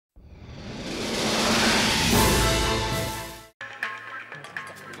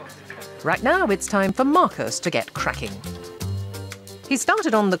Right now, it's time for Marcus to get cracking. He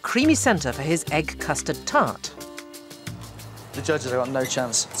started on the creamy centre for his egg custard tart. The judges have got no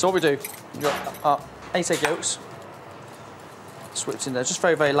chance. So what we do, you've got our 8 egg yolks, swept in there, just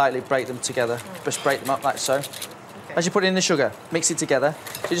very, very lightly break them together. Just break them up like so. Okay. As you put in the sugar, mix it together.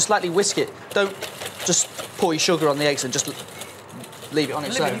 So you just lightly whisk it. Don't just pour your sugar on the eggs and just leave it on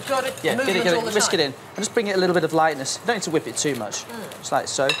its own. You've got it, yeah, get it, whisk it in. And just bring it a little bit of lightness. You don't need to whip it too much. Just like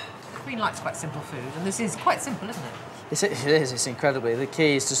so. Queen likes quite simple food, and this is quite simple, isn't it? It is, it's incredibly. The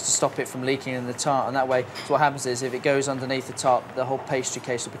key is just to stop it from leaking in the tart, and that way, so what happens is if it goes underneath the tart, the whole pastry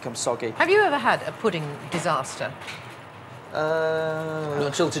case will become soggy. Have you ever had a pudding disaster? Not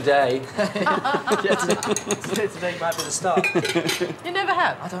until today. Today might be the start. You never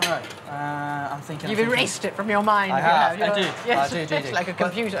have? I don't know. I'm thinking... You've erased it from your mind. I have. I do. Yes. I do. It's like a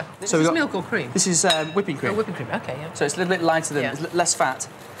computer. So this is milk or cream? This is whipping cream. Oh, whipping cream, OK, yeah. So it's a little bit lighter than... It's less fat,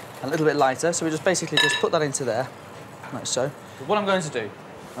 and a little bit lighter, so we just basically just put that into there, like so. What I'm going to do,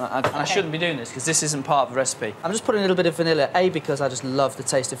 and I shouldn't be doing this because this isn't part of the recipe, I'm just putting a little bit of vanilla, because I just love the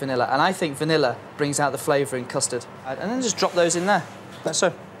taste of vanilla, and I think vanilla brings out the flavour in custard. And then just drop those in there, like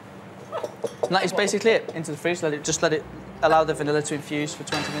so. And that is basically it. Into the fridge, allow the vanilla to infuse for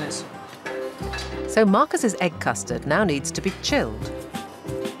 20 minutes. So Marcus's egg custard now needs to be chilled.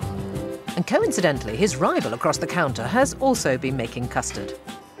 And coincidentally, his rival across the counter has also been making custard.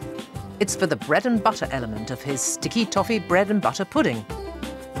 It's for the bread and butter element of his sticky toffee bread and butter pudding.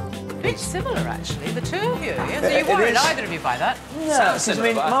 A bit similar, actually, the two of you. Yeah? So you worried either of you by that? No, sounds similar, I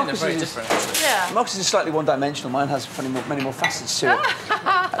mean, but I think they're very different. Yeah. Marcus is slightly one-dimensional. Mine has many more facets to it.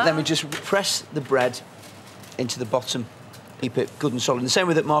 And then we just press the bread into the bottom, keep it good and solid. In the same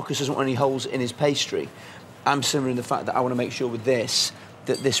way that Marcus doesn't want any holes in his pastry, I'm similar in the fact that I want to make sure with this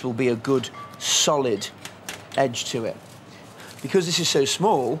that this will be a good, solid edge to it. Because this is so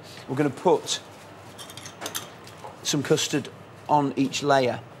small, we're going to put some custard on each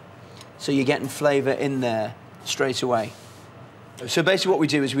layer. So you're getting flavour in there straight away. So basically what we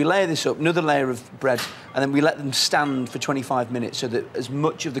do is we layer this up, another layer of bread, and then we let them stand for 25 minutes so that as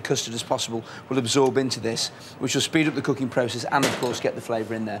much of the custard as possible will absorb into this, which will speed up the cooking process and, of course, get the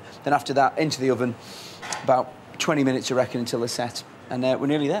flavour in there. Then after that, into the oven, about 20 minutes, I reckon, until they're set. And we're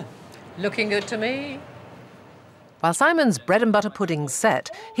nearly there. Looking good to me. While Simon's bread and butter pudding's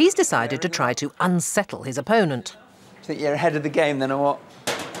set, he's decided to try to unsettle his opponent. I think you're ahead of the game then, or what?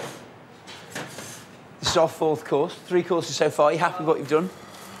 This is our 4th course, 3 courses so far. Are you happy with what you've done?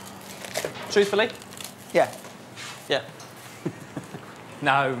 Truthfully? Yeah. Yeah.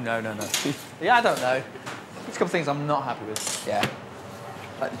 No. Yeah, I don't know. There's a couple of things I'm not happy with. Yeah.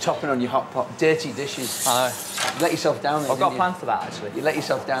 Like the topping on your hot pot, dirty dishes. I know. You let yourself down there, I've got a plan for that, actually. You let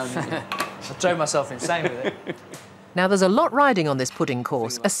yourself down, didn't you? I drove myself insane with it. Now, there's a lot riding on this pudding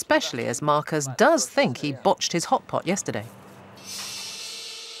course, especially as Marcus does think he botched his hot pot yesterday.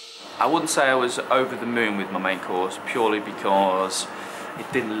 I wouldn't say I was over the moon with my main course, purely because it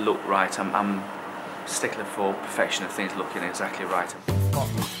didn't look right. I'm stickler for perfection of things looking exactly right.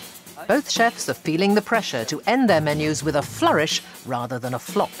 Both chefs are feeling the pressure to end their menus with a flourish rather than a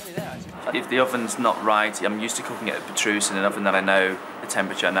flop. If the oven's not right, I'm used to cooking at a epitomises in an oven that I know the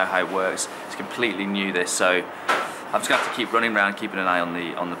temperature, I know how it works. It's completely new, this, so I'm just going to have to keep running around, keeping an eye on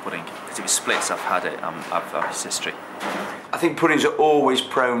the pudding. Because if it splits, I've had it. I've its history. I think puddings are always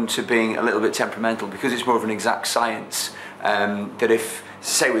prone to being a little bit temperamental because it's more of an exact science. That if,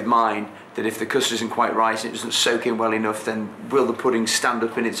 say with mine, that if the custard isn't quite right and it doesn't soak in well enough, then will the pudding stand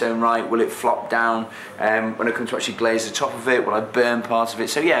up in its own right? Will it flop down? When I come to actually glaze the top of it, will I burn part of it?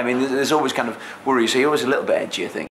 So yeah, I mean, there's always kind of worry, so you're always a little bit edgy, I think.